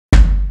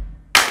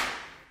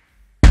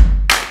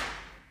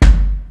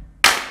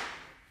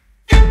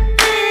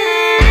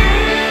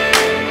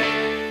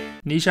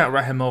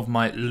Rahimov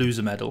might lose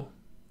a medal,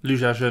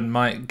 Xiaojun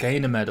might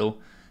gain a medal,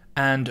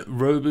 and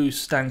Robu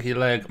stanky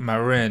leg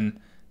Marin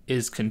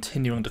is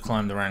continuing to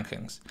climb the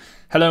rankings.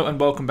 Hello and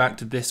welcome back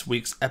to this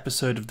week's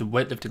episode of the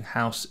Weightlifting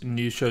House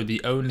news show,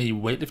 the only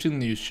weightlifting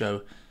news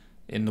show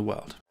in the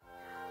world.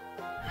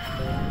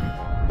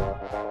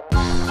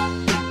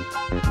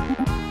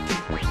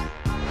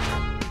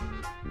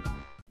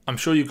 I'm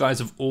sure you guys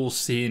have all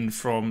seen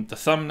from the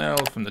thumbnail,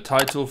 from the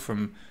title,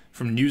 from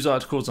news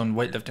articles on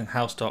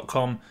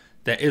weightliftinghouse.com,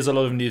 there is a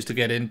lot of news to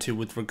get into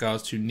with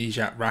regards to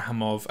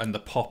Rahimov and the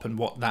pop and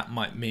what that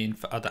might mean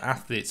for other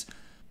athletes.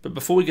 But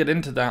before we get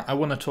into that, I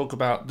want to talk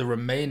about the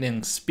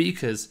remaining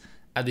speakers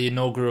at the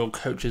inaugural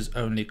Coaches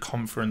Only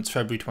Conference,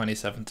 February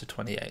 27th to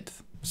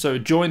 28th. So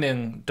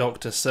joining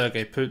Dr.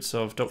 Sergey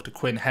Putsov, Dr.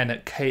 Quinn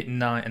Hennett, Kate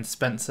Nye and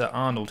Spencer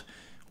Arnold,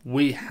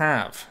 we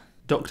have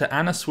Dr.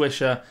 Anna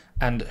Swisher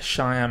and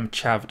Shyam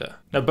Chavda.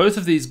 Now both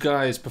of these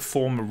guys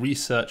perform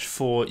research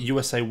for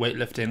USA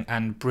Weightlifting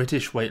and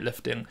British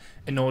Weightlifting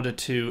in order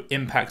to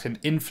impact and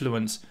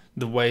influence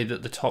the way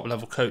that the top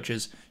level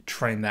coaches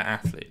train their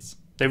athletes.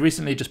 They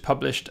recently just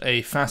published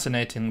a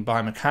fascinating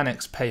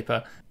biomechanics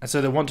paper, and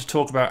so they want to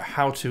talk about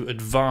how to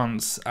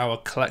advance our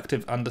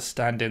collective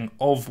understanding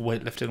of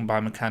weightlifting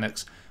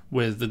biomechanics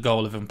with the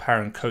goal of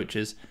empowering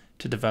coaches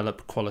to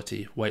develop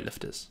quality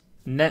weightlifters.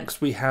 Next,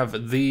 we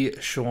have the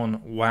Sean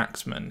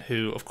Waxman,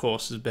 who, of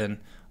course, has been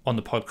on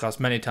the podcast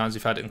many times.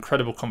 We've had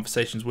incredible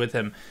conversations with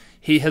him.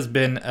 He has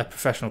been a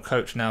professional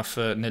coach now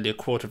for nearly a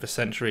quarter of a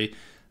century,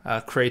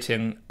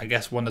 creating, I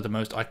guess, one of the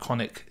most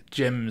iconic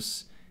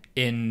gyms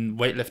in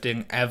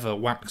weightlifting ever,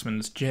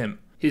 Waxman's Gym.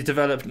 He's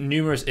developed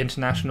numerous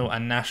international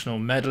and national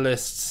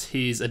medalists.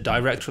 He's a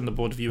director on the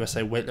board of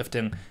USA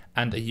Weightlifting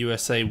and a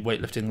USA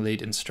Weightlifting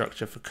lead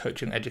instructor for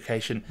coaching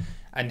education.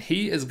 And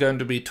he is going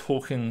to be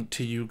talking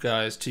to you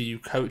guys, to you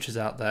coaches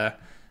out there,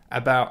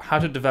 about how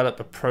to develop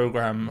a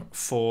program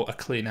for a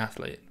clean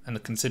athlete and the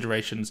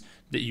considerations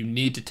that you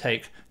need to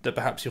take that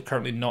perhaps you're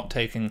currently not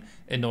taking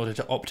in order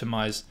to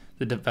optimize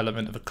the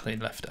development of a clean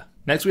lifter.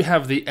 Next, we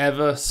have the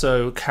ever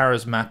so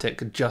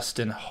charismatic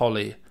Justin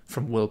Holly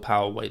from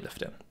Willpower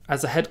Weightlifting.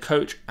 As a head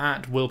coach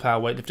at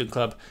Willpower Weightlifting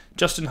Club,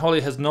 Justin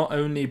Holly has not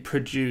only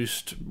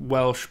produced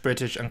Welsh,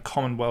 British and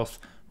Commonwealth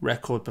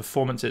record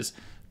performances,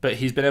 but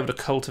he's been able to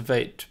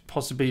cultivate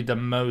possibly the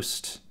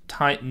most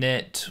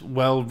tight-knit,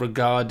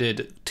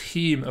 well-regarded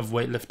team of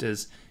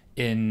weightlifters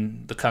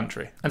in the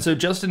country. And so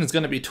Justin is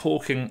going to be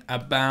talking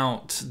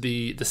about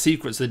the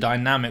secrets, the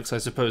dynamics, I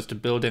suppose, to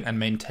building and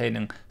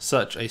maintaining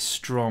such a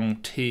strong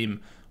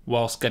team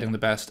whilst getting the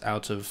best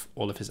out of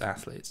all of his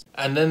athletes.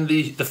 And then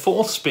the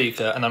fourth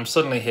speaker, and I'm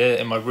suddenly here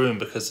in my room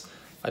because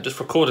I just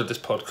recorded this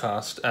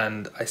podcast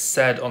and I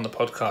said on the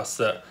podcast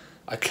that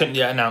I couldn't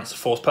yet announce the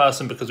fourth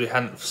person because we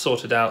hadn't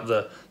sorted out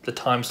the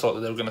time slot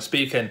that they were going to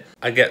speak in.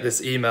 I get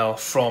this email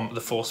from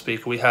the fourth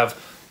speaker. We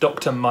have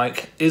Dr.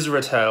 Mike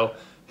Israetel,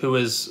 who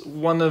is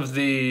one of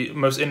the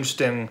most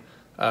interesting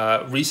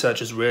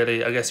researchers,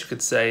 really, I guess you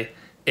could say,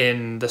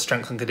 in the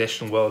strength and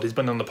conditioning world. He's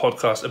been on the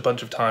podcast a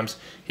bunch of times.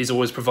 He's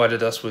always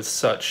provided us with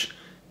such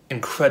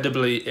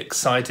incredibly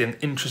exciting,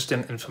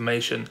 interesting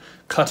information,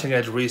 cutting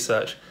edge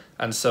research,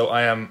 and so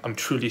I'm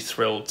truly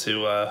thrilled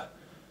to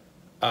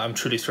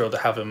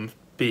have him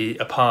be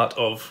a part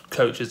of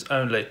Coaches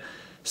Only.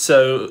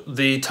 So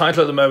the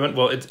title at the moment,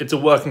 well, it's a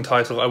working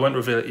title. I won't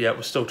reveal it yet.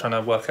 We're still trying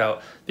to work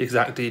out the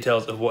exact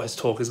details of what his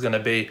talk is going to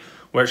be.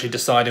 We're actually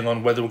deciding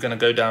on whether we're going to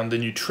go down the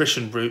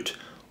nutrition route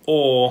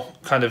or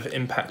kind of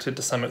impacted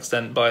to some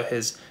extent by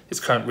his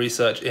current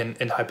research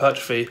in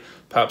hypertrophy,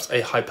 perhaps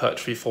a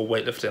hypertrophy for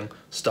weightlifting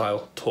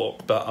style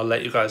talk, but I'll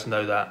let you guys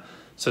know that.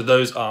 So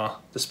those are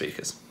the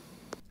speakers.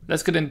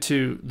 Let's get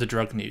into the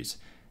drug news.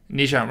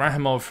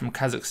 Rahimov from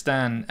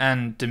Kazakhstan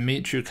and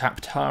Dumitru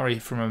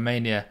Kaptari from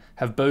Armenia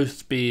have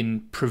both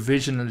been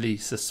provisionally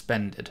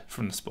suspended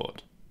from the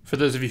sport. For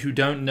those of you who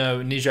don't know,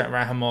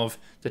 Rahimov,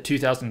 the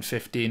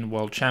 2015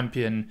 world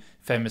champion,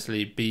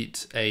 famously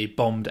beat a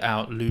bombed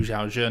out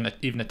Xiaojun,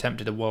 even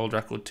attempted a world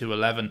record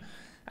 2:11,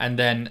 and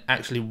then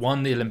actually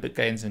won the Olympic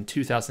Games in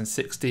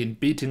 2016,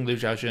 beating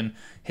Xiaojun,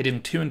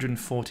 hitting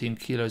 214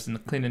 kilos in the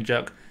clean and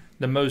jerk,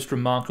 the most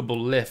remarkable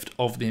lift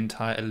of the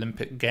entire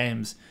Olympic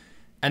Games.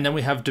 And then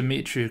we have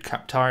Dumitru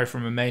Kaptari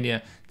from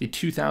Romania, the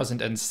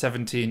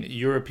 2017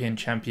 European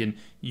champion,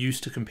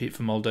 used to compete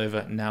for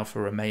Moldova, now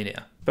for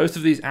Romania. Both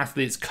of these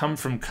athletes come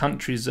from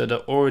countries that are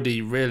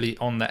already really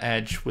on the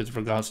edge with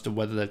regards to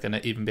whether they're going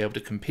to even be able to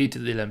compete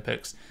at the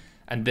Olympics.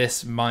 And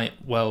this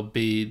might well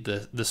be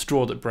the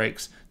straw that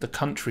breaks the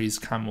country's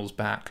camel's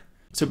back.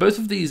 So both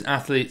of these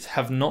athletes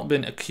have not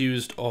been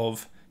accused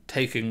of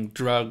taking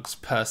drugs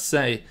per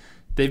se.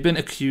 They've been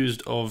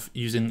accused of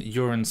using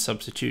urine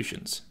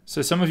substitutions.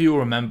 So some of you will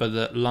remember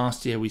that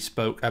last year we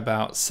spoke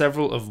about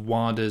several of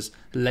WADA's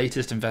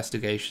latest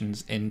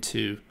investigations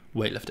into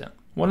weightlifting.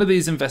 One of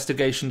these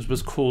investigations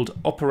was called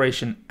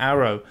Operation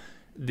Arrow,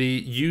 the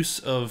use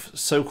of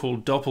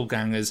so-called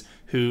doppelgangers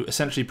who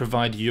essentially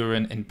provide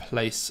urine in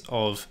place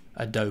of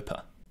a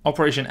doper.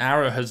 Operation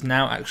Arrow has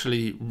now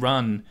actually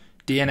run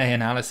DNA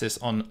analysis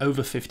on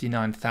over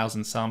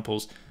 59,000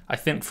 samples, I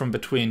think from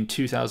between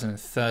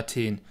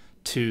 2013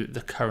 to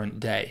the current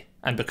day.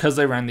 And because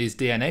they ran these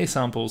DNA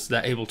samples,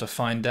 they're able to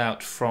find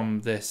out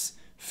from this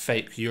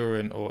fake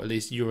urine, or at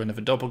least urine of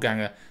a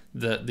doppelganger,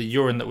 that the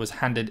urine that was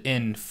handed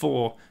in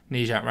for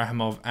Nijat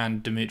Rahimov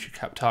and Dmitry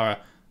Kaptara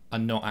are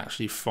not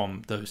actually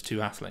from those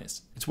two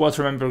athletes. It's worth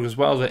remembering as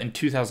well that in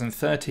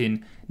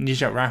 2013,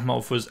 Nijat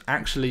Rahimov was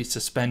actually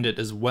suspended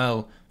as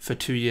well for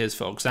 2 years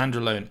for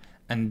oxandrolone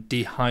and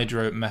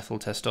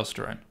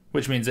dihydromethyltestosterone,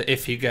 which means that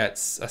if he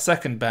gets a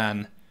second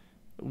ban,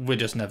 we're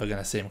just never going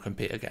to see him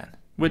compete again.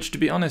 Which, to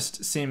be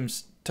honest,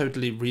 seems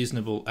totally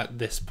reasonable at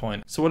this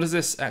point. So what is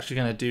this actually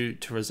going to do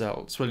to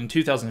results? Well, in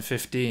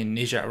 2015,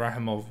 Nijat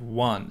Rahimov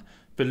won,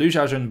 but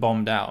Xiaojun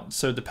bombed out.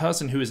 So the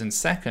person who is in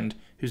second,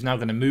 who's now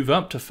going to move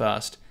up to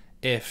first,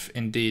 if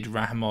indeed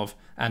Rahimov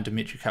and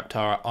Dmitry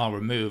Kaptara are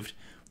removed,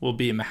 will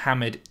be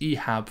Mohammed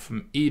Ehab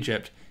from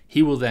Egypt.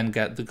 He will then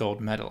get the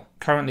gold medal.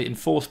 Currently in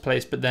fourth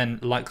place, but then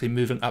likely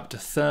moving up to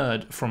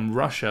third from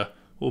Russia,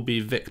 will be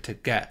Viktor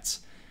Getz.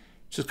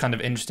 It's just kind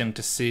of interesting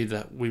to see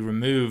that we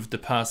removed the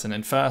person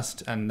in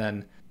first, and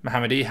then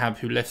Mohammed Ehab,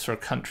 who lifts for a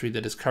country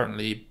that is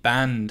currently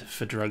banned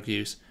for drug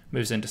use,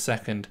 moves into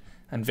second,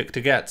 and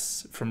Viktor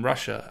Getz from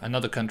Russia,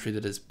 another country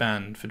that is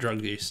banned for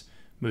drug use,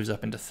 moves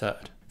up into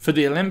third. For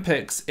the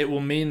Olympics, it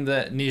will mean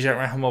that Nijat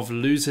Rahimov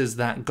loses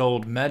that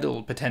gold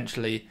medal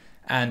potentially,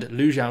 and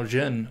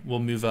Xiaojun will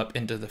move up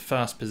into the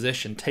first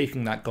position,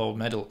 taking that gold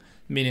medal,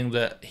 meaning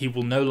that he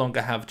will no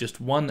longer have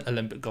just one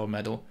Olympic gold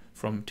medal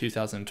from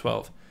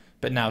 2012,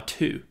 but now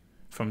two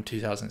from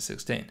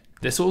 2016.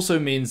 This also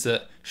means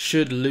that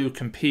should Liu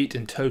compete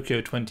in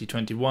Tokyo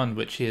 2021,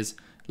 which he is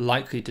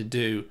likely to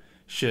do,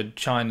 should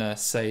China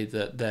say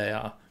that they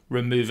are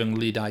removing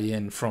Li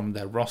Dayin from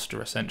their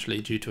roster essentially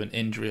due to an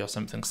injury or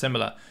something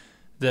similar,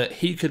 that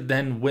he could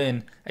then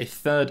win a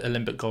third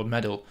Olympic gold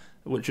medal,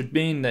 which would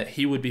mean that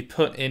he would be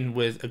put in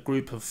with a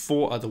group of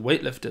 4 other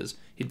weightlifters.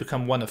 He'd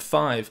become one of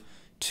 5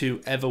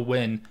 to ever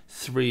win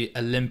 3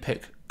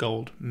 Olympic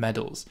gold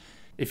medals.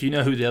 If you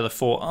know who the other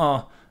 4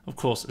 are, of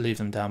course, leave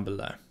them down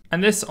below.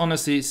 And this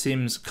honestly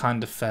seems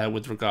kind of fair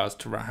with regards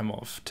to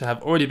Rahimov, to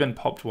have already been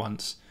popped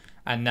once,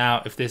 and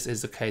now if this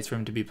is the case for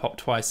him to be popped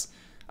twice,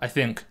 I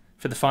think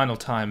for the final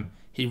time,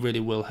 he really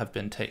will have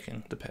been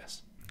taking the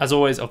piss. As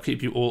always, I'll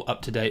keep you all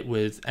up to date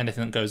with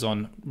anything that goes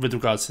on with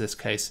regards to this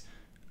case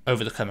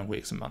over the coming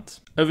weeks and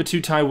months. Over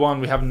to Taiwan,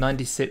 we have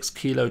 96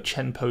 kilo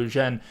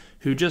Chen,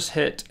 who just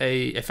hit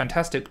a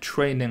fantastic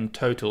training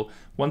total,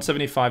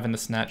 175 in the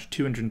snatch,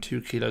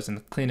 202 kilos in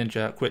the clean and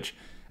jerk, which,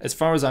 as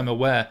far as I'm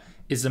aware,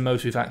 is the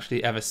most we've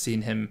actually ever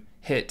seen him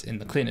hit in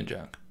the clean and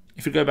jerk.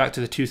 If you go back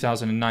to the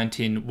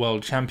 2019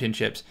 World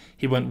Championships,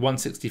 he went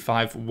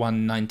 165,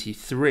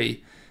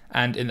 193,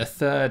 and in the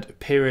third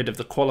period of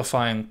the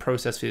qualifying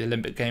process for the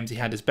Olympic Games, he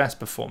had his best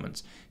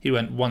performance. He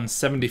went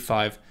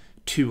 175,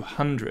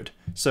 200.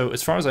 So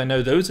as far as I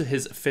know, those are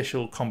his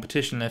official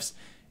competition lifts.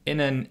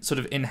 In a sort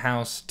of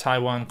in-house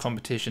Taiwan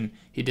competition,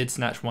 he did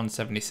snatch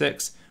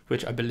 176,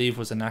 which I believe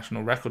was a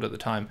national record at the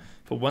time,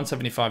 but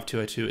 175,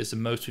 202 is the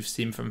most we've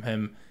seen from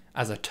him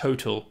as a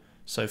total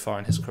so far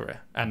in his career,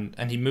 and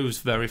he moves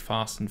very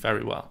fast and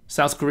very well.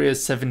 South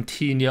Korea's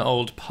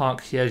 17-year-old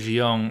Park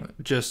Hye-Jeong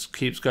just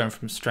keeps going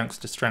from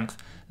strength to strength.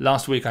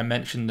 Last week I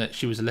mentioned that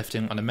she was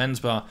lifting on a men's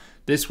bar.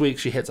 This week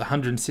she hits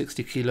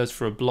 160 kilos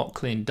for a block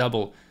clean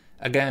double,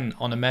 again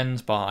on a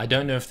men's bar. I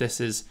don't know if this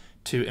is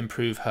to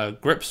improve her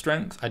grip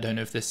strength. I don't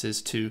know if this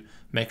is to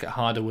make it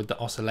harder with the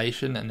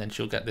oscillation, and then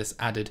she'll get this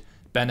added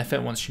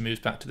benefit once she moves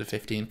back to the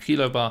 15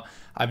 kilo bar.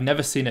 I've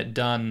never seen it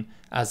done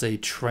as a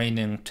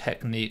training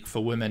technique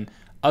for women,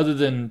 other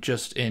than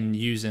just in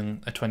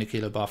using a 20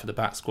 kilo bar for the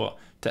back squat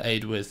to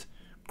aid with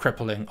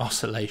crippling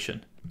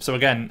oscillation. So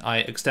again, I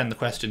extend the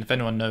question, if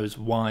anyone knows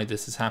why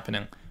this is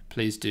happening,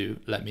 please do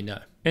let me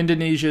know.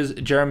 Indonesia's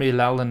Jeremy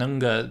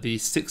Lalrinnunga, the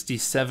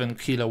 67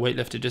 kilo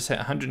weightlifter, just hit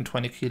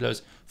 120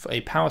 kilos for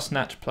a power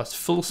snatch plus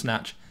full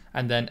snatch,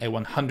 and then a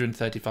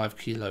 135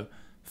 kilo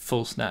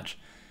full snatch.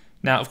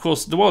 Now, of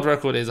course, the world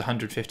record is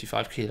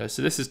 155 kilos,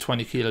 so this is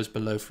 20 kilos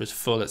below for his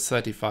full. It's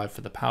 35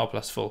 for the power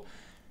plus full.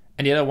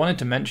 And yet I wanted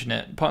to mention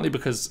it, partly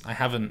because I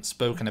haven't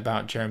spoken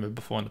about Jeremy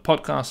before on the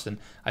podcast, and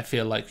I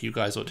feel like you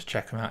guys ought to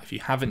check him out if you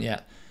haven't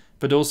yet.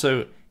 But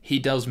also, he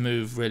does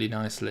move really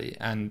nicely,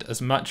 and as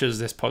much as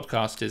this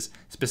podcast is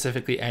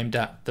specifically aimed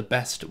at the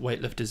best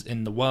weightlifters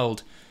in the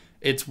world,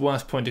 it's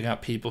worth pointing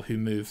out people who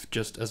move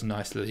just as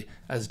nicely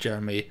as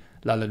Jeremy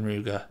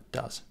Lalrinnunga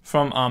does.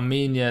 From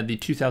Armenia, the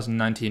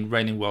 2019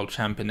 reigning world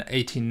champion,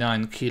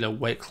 89 kilo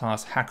weight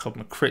class Hakob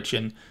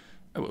Mkrtchyan,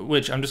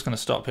 which I'm just going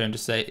to stop here and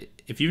just say,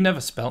 if you've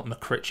never spelt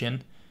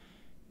Mkrtchyan,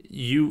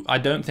 I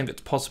don't think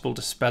it's possible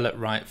to spell it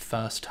right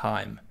first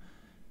time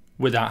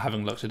without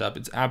having looked it up.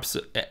 It's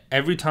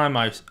every time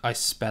I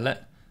spell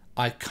it,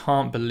 I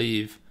can't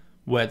believe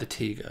where the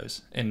T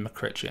goes in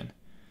Mkrtchyan.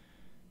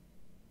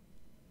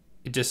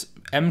 It just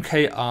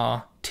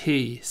Mkrtchyan.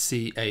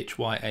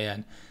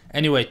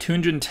 Anyway,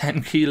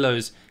 210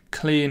 kilos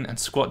clean and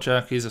squat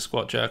jerk. He's a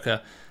squat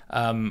jerker.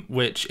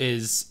 which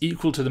is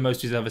equal to the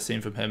most he's ever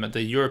seen from him. At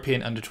the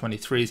European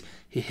under-23s,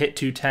 he hit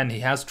 210. He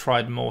has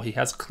tried more. He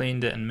has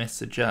cleaned it and missed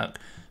the jerk.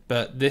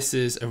 But this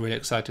is a really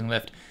exciting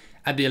lift.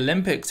 At the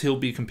Olympics, he'll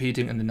be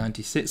competing in the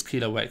 96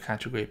 kilo weight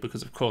category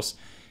because, of course,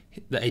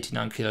 the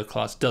 89 kilo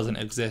class doesn't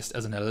exist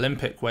as an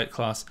Olympic weight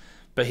class.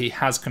 But he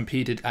has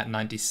competed at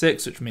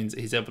 96, which means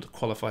he's able to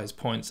qualify his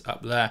points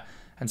up there.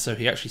 And so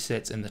he actually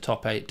sits in the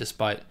top 8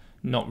 despite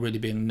not really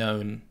being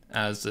known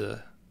as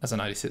a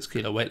 96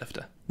 kilo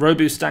weightlifter.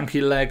 Robu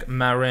Stanky leg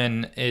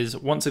Marin is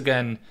once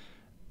again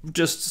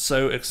just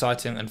so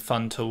exciting and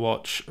fun to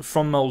watch.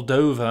 From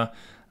Moldova,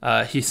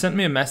 he sent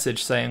me a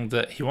message saying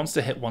that he wants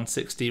to hit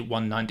 160,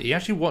 190. He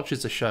actually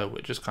watches the show,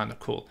 which is kind of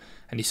cool.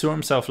 And he saw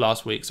himself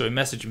last week, so he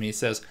messaged me. He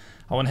says,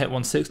 I want to hit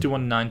 160,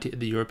 190 at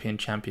the European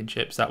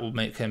Championships. That will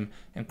make him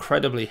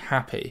incredibly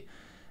happy.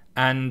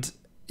 And,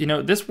 you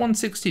know, this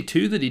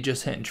 162 that he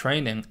just hit in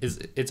training,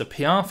 it's a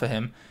PR for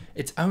him.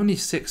 It's only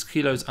 6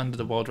 kilos under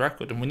the world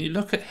record. And when you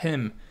look at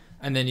him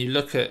and then you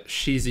look at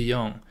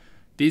Hye-Jeong,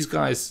 these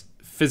guys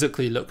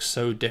physically look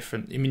so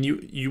different. I mean,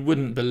 you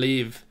wouldn't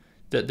believe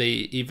that they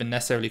even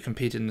necessarily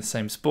competed in the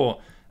same sport.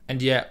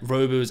 And yet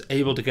Robu was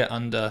able to get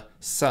under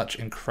such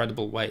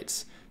incredible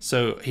weights.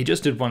 So he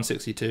just did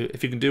 162.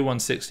 If he can do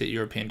 160 at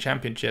European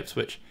Championships,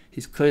 which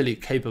he's clearly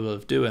capable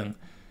of doing,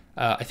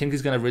 I think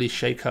he's going to really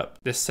shake up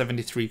this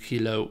 73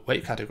 kilo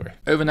weight category.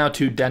 Over now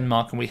to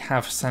Denmark, and we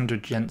have Sandra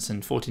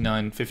Jensen,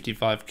 49,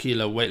 55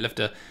 kilo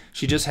weightlifter.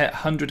 She just hit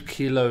 100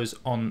 kilos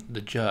on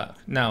the jerk.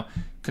 Now,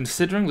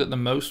 considering that the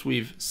most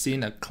we've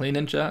seen a clean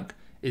and jerk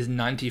is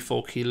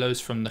 94 kilos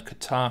from the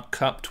Qatar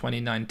Cup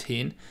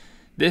 2019,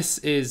 this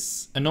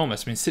is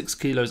enormous. I mean, 6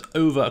 kilos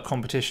over a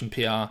competition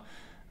PR.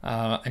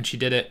 And she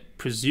did it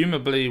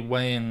presumably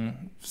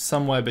weighing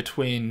somewhere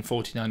between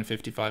 49 and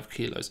 55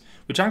 kilos,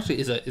 which actually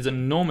is an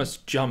enormous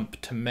jump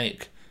to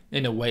make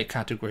in a weight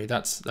category.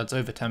 That's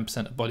over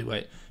 10% of body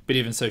weight. But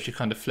even so, she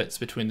kind of flits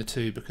between the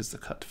two because the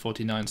cut to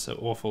 49 is so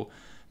awful.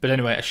 But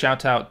anyway, a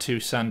shout out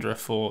to Sandra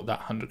for that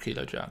 100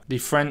 kilo jerk. The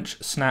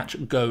French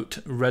snatch goat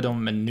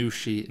Redon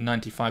Manushi,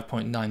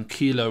 95.9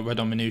 kilo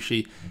Redon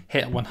Manushi,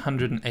 hit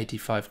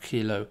 185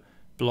 kilo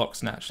block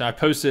snatch. Now, I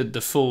posted the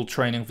full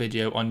training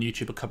video on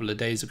YouTube a couple of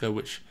days ago,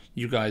 which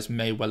you guys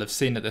may well have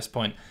seen at this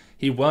point.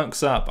 He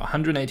works up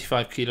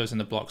 185 kilos in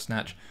the block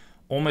snatch,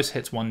 almost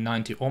hits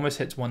 190, almost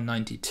hits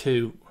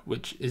 192,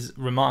 which is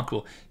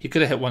remarkable. He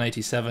could have hit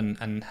 187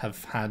 and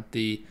have had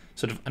the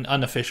sort of an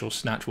unofficial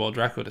snatch world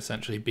record,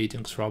 essentially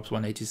beating Srob's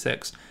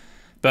 186.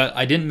 But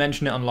I didn't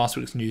mention it on last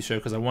week's news show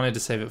because I wanted to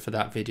save it for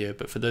that video.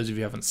 But for those of you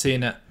who haven't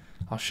seen it,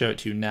 I'll show it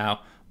to you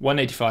now.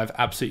 185,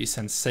 absolutely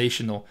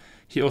sensational.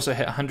 He also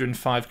hit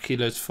 105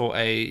 kilos for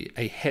a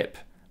hip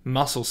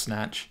muscle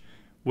snatch,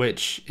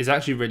 which is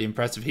actually really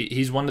impressive.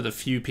 He's one of the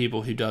few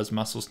people who does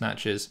muscle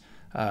snatches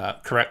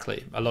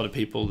correctly. A lot of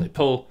people, they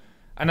pull,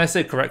 and I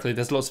say correctly,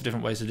 there's lots of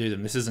different ways to do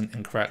them. This isn't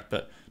incorrect,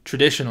 but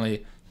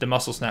traditionally, the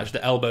muscle snatch,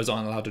 the elbows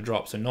aren't allowed to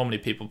drop. So normally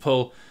people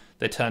pull,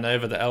 they turn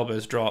over, the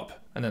elbows drop,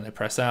 and then they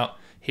press out.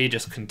 He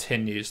just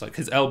continues. Like,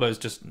 his elbows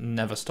just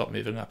never stop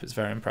moving up. It's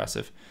very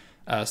impressive.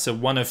 So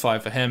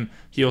 105 for him.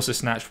 He also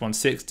snatched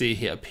 160.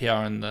 He hit a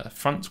PR in the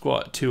front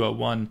squat at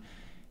 201.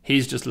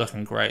 He's just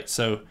looking great.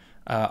 So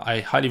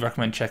I highly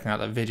recommend checking out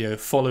that video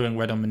following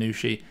Redon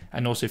Manushi.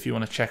 And also, if you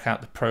want to check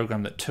out the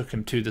program that took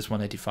him to this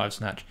 185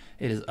 snatch,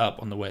 it is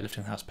up on the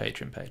Weightlifting House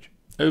Patreon page.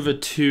 Over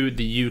to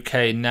the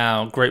UK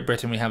now. Great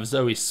Britain, we have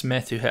Zoe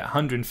Smith, who hit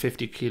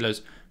 150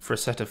 kilos for a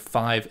set of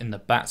 5 in the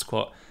back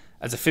squat.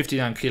 As a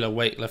 59 kilo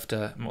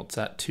weightlifter, what's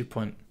that,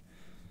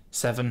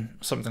 2.7,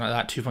 something like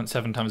that,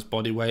 2.7 times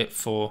body weight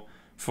for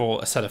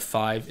a set of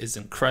 5 is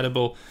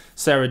incredible.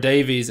 Sarah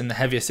Davies in the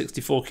heavier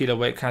 64 kilo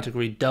weight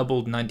category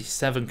doubled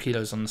 97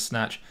 kilos on the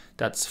snatch.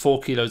 That's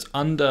 4 kilos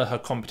under her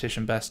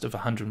competition best of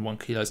 101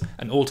 kilos,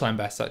 an all-time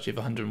best actually of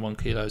 101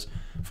 kilos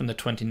from the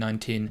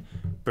 2019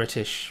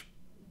 British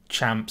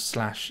champ /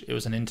 it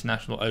was an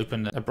international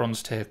open, a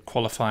bronze tier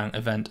qualifying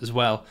event as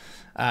well.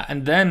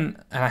 And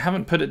then, and I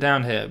haven't put it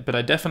down here, but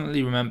I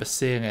definitely remember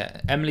seeing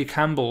it, Emily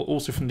Campbell,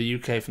 also from the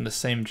UK, from the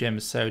same gym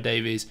as Sarah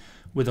Davies,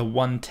 with a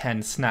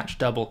 110 snatch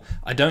double.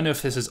 I don't know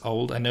if this is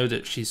old. I know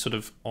that she's sort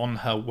of on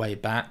her way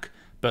back,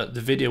 but the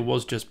video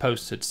was just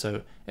posted,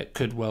 so it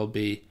could well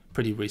be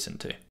pretty recent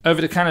too. Over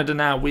to Canada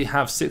now, we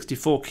have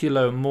 64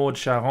 kilo Maude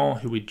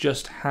Charron, who we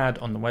just had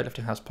on the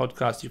Weightlifting House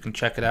podcast. You can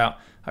check it out.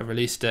 I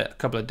released it a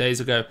couple of days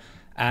ago,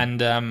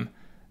 and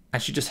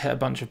she just hit a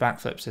bunch of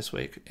backflips this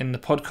week. In the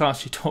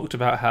podcast, she talked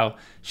about how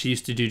she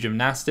used to do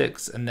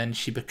gymnastics, and then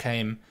she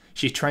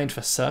trained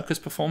for circus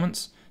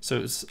performance.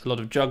 So it's a lot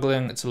of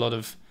juggling, it's a lot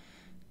of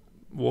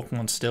walking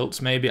on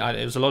stilts maybe.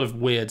 It was a lot of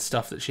weird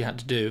stuff that she had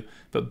to do,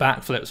 but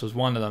backflips was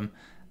one of them,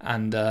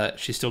 and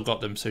she still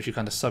got them, so she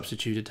kind of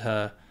substituted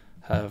her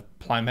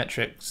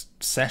plyometric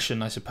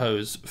session, I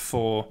suppose,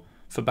 for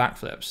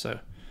backflips. So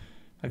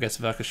I guess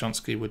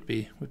Verkhoshansky would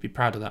be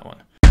proud of that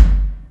one.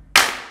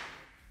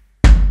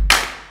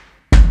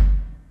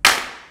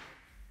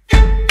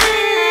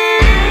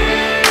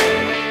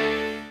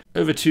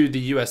 Over to the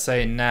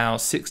USA now,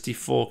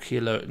 64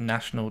 kilo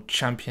national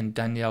champion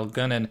Danielle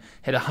Gunnin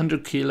hit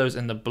 100 kilos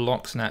in the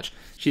block snatch.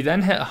 She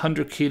then hit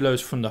 100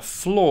 kilos from the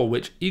floor,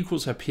 which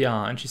equals her PR,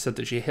 and she said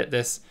that she hit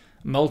this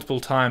multiple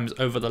times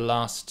over the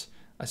last,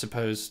 I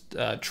suppose,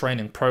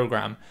 training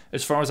program.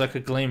 As far as I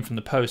could glean from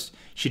the post,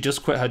 she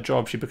just quit her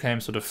job. She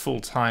became sort of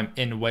full-time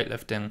in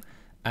weightlifting,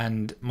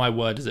 and my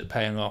word, is it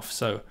paying off.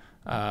 So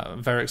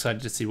very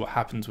excited to see what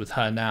happens with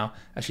her now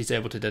as she's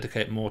able to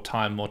dedicate more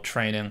time, more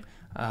training,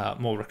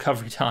 more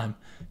recovery time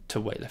to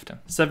weightlifting.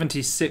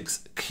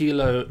 76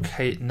 kilo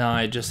Kate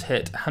Nye just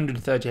hit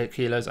 138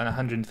 kilos and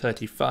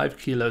 135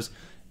 kilos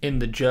in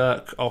the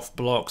jerk off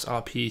blocks,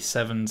 RPE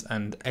 7s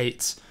and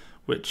 8s,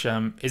 which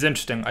is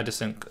interesting. I just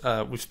think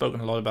we've spoken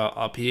a lot about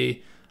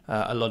RPE,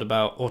 a lot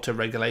about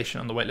auto-regulation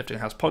on the Weightlifting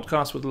House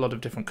podcast with a lot of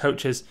different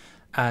coaches,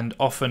 and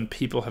often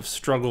people have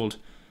struggled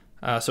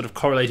sort of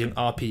correlating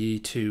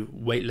RPE to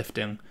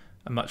weightlifting,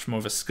 a much more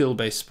of a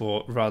skill-based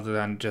sport rather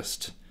than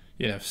just,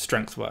 you know,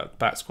 strength work,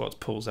 back squats,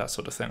 pulls, that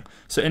sort of thing.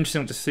 So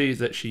interesting to see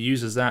that she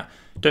uses that.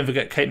 Don't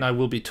forget, Kate and I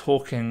will be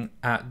talking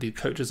at the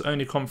Coaches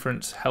Only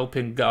conference,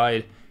 helping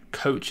guide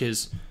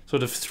coaches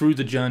sort of through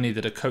the journey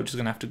that a coach is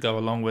going to have to go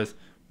along with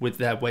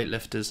their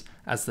weightlifters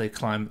as they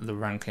climb the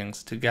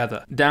rankings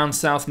together. Down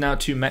south now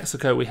to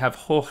Mexico, we have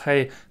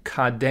Jorge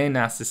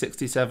Cardenas, the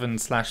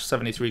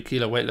 67/73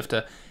 kilo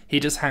weightlifter. He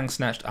just hang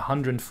snatched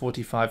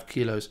 145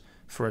 kilos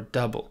for a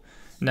double.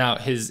 Now,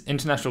 his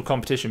international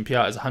competition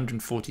PR is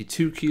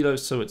 142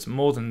 kilos, so it's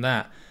more than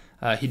that.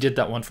 He did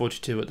that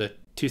 142 at the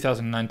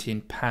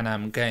 2019 Pan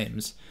Am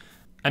Games.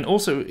 And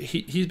also,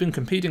 he's been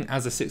competing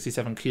as a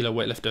 67 kilo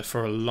weightlifter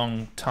for a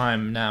long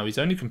time now. He's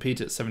only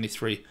competed at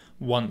 73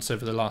 once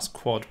over the last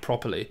quad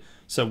properly.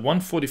 So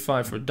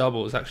 145 for a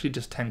double is actually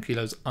just 10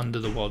 kilos under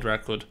the world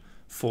record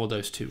for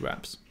those two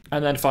reps.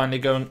 And then finally,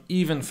 going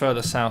even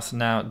further south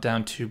now,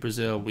 down to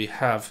Brazil, we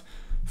have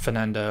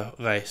Fernando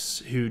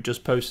Reis, who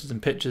just posted some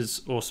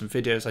pictures, or some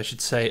videos I should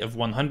say, of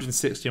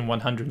 160 and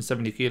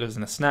 170 kilos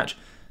in a snatch,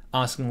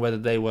 asking whether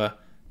they were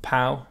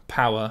pow,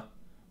 power,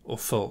 or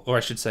full, or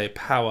I should say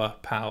power,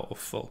 pow, or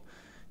full.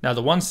 Now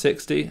the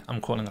 160, I'm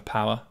calling a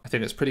power. I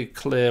think it's pretty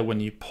clear when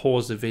you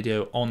pause the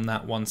video on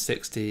that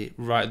 160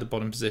 right at the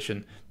bottom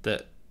position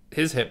that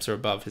his hips are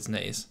above his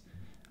knees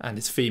and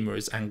his femur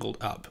is angled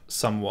up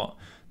somewhat.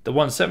 The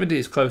 170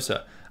 is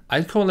closer.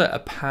 I'd call it a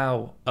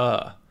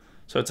pow-er.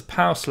 So it's a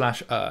pow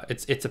slash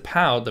It's a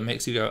pow that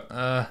makes you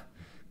go,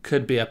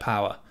 could be a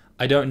power.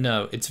 I don't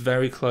know. It's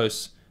very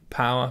close.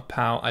 Power,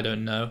 pow, I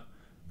don't know.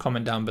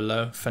 Comment down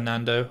below.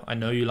 Fernando, I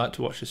know you like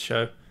to watch this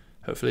show.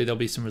 Hopefully there'll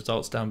be some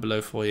results down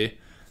below for you.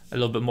 A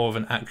little bit more of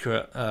an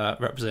accurate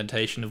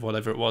representation of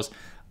whatever it was.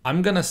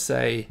 I'm going to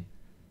say,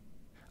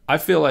 I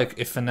feel like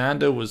if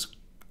Fernando was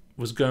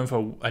going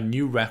for a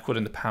new record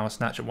in the power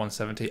snatch at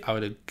 170, I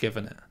would have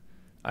given it.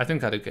 I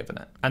think I'd have given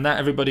it. And that,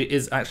 everybody,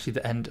 is actually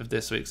the end of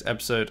this week's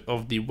episode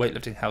of the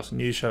Weightlifting House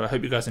News Show. I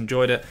hope you guys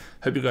enjoyed it.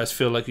 Hope you guys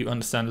feel like you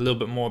understand a little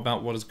bit more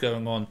about what is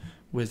going on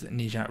with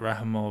Nijat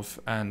Rahimov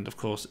and, of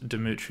course,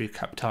 Dimitri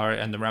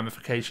Kaptari and the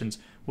ramifications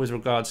with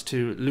regards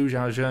to Liu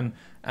Xiaojun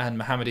and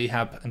Mohamed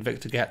Ihab and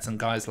Victor Getz and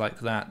guys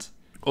like that.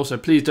 Also,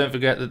 please don't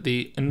forget that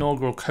the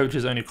inaugural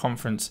Coaches Only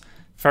Conference,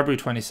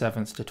 February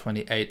 27th to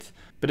 28th.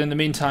 But in the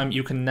meantime,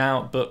 you can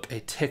now book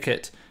a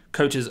ticket,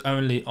 Coaches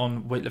Only,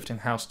 on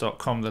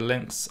weightliftinghouse.com. The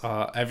links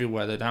are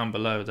everywhere. They're down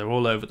below. They're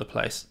all over the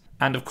place.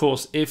 And of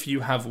course, if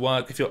you have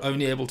work, if you're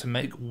only able to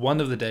make one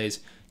of the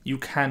days, you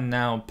can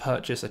now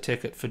purchase a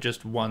ticket for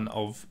just one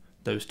of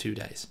those 2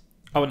 days.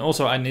 Oh, and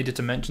also I needed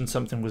to mention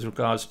something with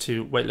regards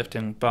to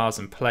weightlifting bars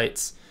and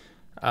plates.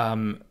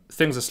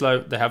 Things are slow.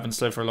 They have been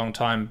slow for a long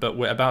time, but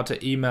we're about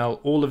to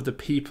email all of the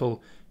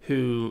people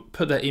who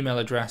put their email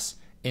address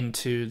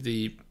into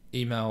the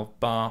email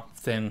bar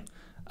thing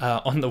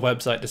on the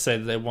website to say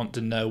that they want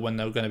to know when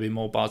there are going to be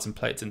more bars and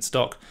plates in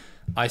stock.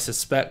 I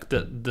suspect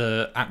that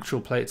the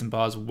actual plates and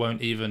bars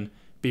won't even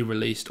be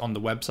released on the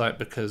website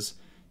because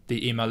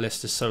the email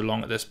list is so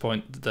long at this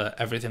point that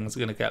everything's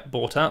going to get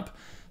bought up.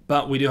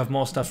 But we do have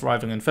more stuff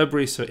arriving in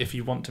February, so if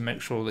you want to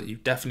make sure that you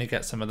definitely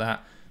get some of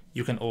that,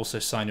 you can also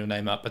sign your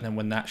name up, and then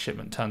when that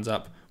shipment turns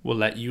up, we'll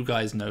let you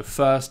guys know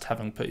first,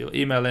 having put your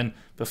email in,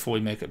 before we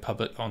make it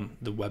public on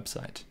the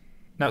website.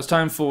 Now it's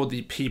time for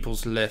the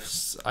people's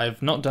lifts.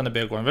 I've not done a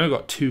big one. I've only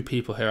got 2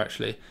 people here,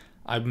 actually.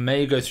 I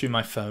may go through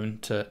my phone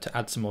to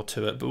add some more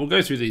to it, but we'll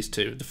go through these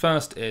 2. The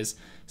first is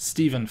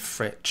Stephen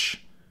Fritsch.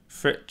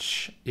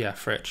 Fritsch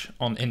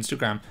on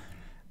Instagram,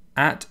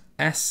 at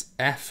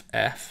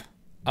SFFRITSCH.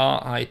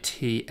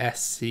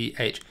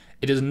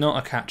 It is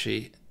not a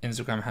catchy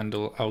Instagram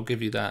handle, I'll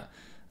give you that.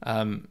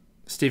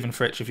 Stephen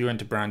Fritsch, if you're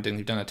into branding,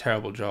 you've done a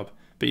terrible job,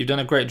 but you've done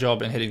a great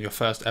job in hitting your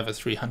first ever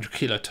 300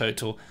 kilo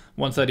total,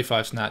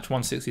 135 snatch,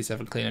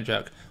 167 clean and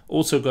jerk.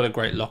 Also got a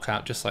great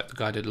lockout, just like the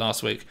guy did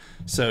last week.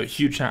 So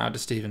huge shout out to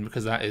Stephen,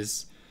 because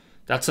that's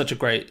such a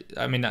great,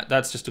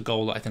 that's just a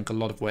goal that I think a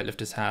lot of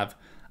weightlifters have.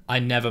 I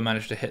never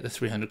managed to hit the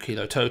 300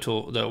 kilo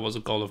total, though it was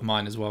a goal of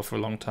mine as well for a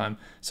long time.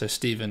 So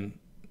Stephen,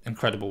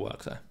 incredible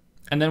work there.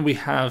 And then we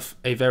have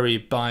a very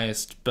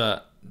biased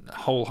but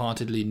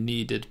wholeheartedly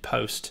needed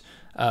post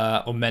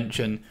or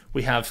mention.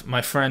 We have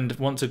my friend,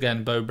 once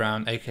again, Bo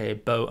Brown, aka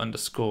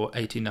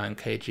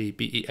Bo_89kg,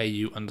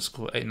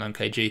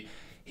 BEAU_89kg.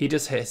 He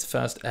just hit his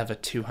first ever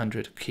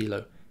 200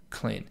 kilo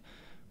clean,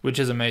 which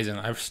is amazing.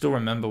 I still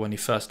remember when he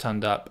first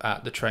turned up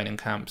at the training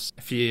camps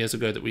a few years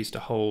ago that we used to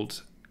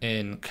hold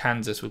in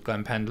Kansas with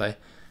Glenn Pendlay. I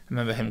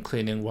remember him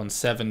cleaning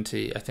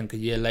 170. I think a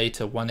year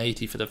later,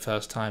 180 for the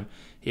first time.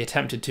 He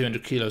attempted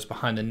 200 kilos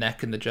behind the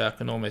neck in the jerk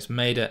and almost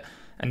made it.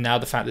 And now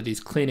the fact that he's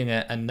cleaning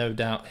it, and no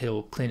doubt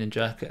he'll clean and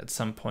jerk it at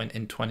some point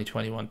in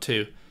 2021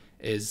 too,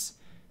 is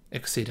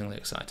exceedingly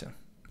exciting.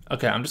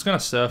 Okay, I'm just going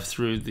to surf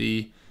through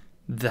the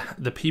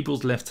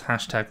People's Lifts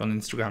hashtag on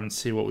Instagram and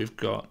see what we've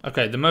got.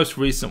 Okay, the most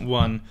recent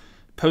one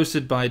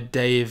posted by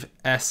Dave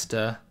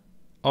Esther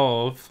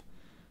of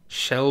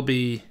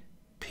Shelby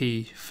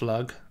P.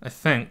 Flug, I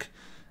think.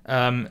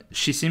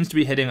 She seems to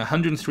be hitting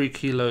 103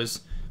 kilos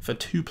for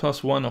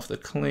 2+1 off the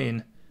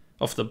clean,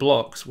 off the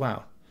blocks.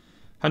 Wow.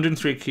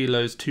 103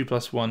 kilos,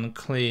 2+1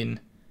 clean,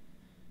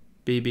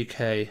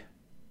 BBK,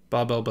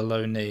 barbell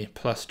below knee,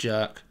 plus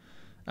jerk.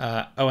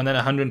 And then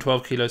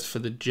 112 kilos for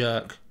the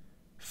jerk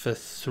for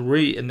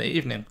 3 in the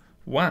evening.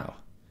 Wow.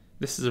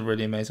 This is a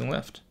really amazing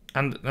lift.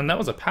 And that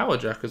was a power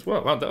jerk as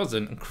well. Wow, that was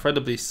an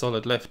incredibly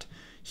solid lift.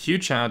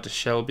 Huge shout out to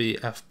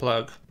Shelby F.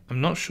 Plug.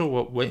 I'm not sure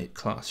what weight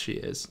class she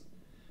is,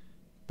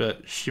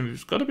 but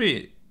she's got to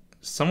be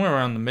somewhere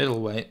around the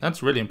middleweight.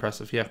 That's really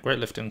impressive. Yeah, great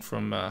lifting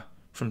from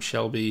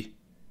Shelby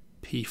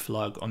P.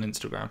 Flug on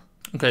Instagram.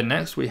 Okay,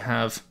 next we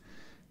have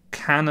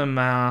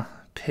Kanama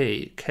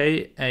P.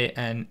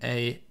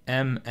 K-A-N-A-M-A-H-P.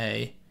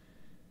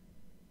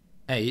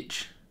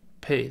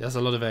 That's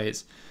a lot of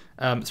A's.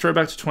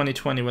 Throwback to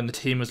 2020 when the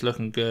team was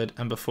looking good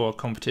and before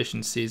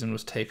competition season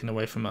was taken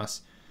away from us.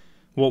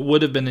 What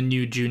would have been a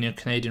new junior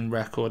Canadian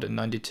record at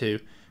 92.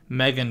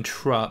 Megan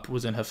Trupp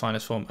was in her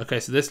finest form. Okay,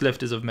 so this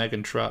lift is of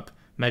Megan Trupp.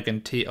 Megan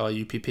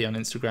T-R-U-P-P on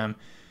Instagram.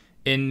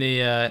 In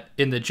the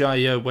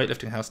Jai-Yo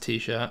weightlifting house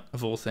t-shirt,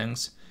 of all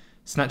things,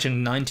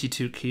 snatching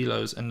 92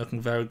 kilos and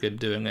looking very good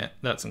doing it.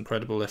 That's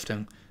incredible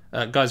lifting.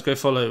 Guys, go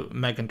follow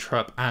Megan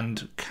Trupp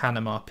and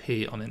Kanama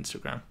P on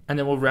Instagram. And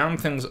then we'll round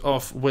things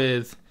off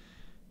with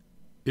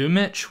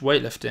Umich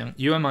weightlifting,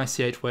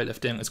 UMICH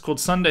weightlifting. It's called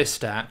Sunday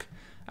Stack,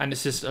 and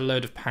it's just a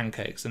load of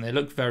pancakes, and they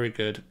look very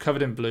good,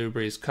 covered in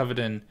blueberries, covered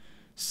in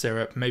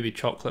syrup, maybe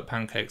chocolate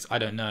pancakes, I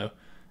don't know.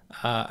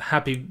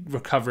 Happy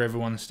recovery,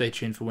 everyone. Stay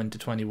tuned for winter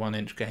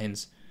 21-inch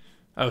gains.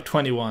 Oh,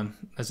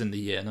 21, as in the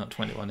year, not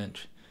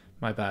 21-inch.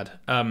 My bad.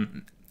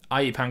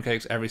 I eat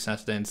pancakes every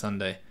Saturday and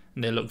Sunday,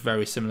 and they look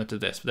very similar to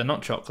this, but they're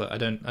not chocolate. I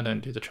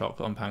don't do the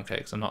chocolate on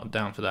pancakes. I'm not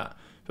down for that.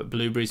 But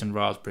blueberries and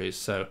raspberries.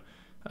 So,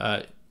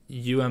 UMICH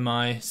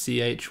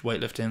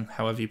weightlifting,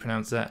 however you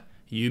pronounce that.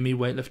 Yumi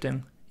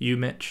weightlifting.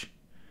 Umich.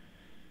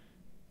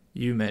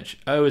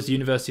 Oh, it's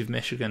University of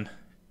Michigan.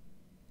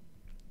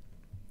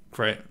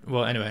 Great.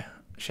 Well, anyway.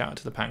 Shout out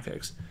to the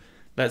pancakes.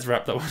 Let's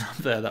wrap that one up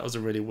there. That was a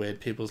really weird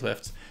People's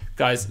Lifts.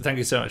 Guys, thank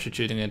you so much for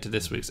tuning in to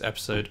this week's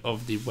episode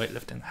of the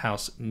Weightlifting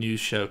House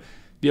News Show.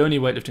 The only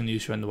weightlifting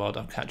news show in the world.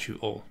 I'll catch you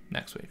all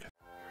next week.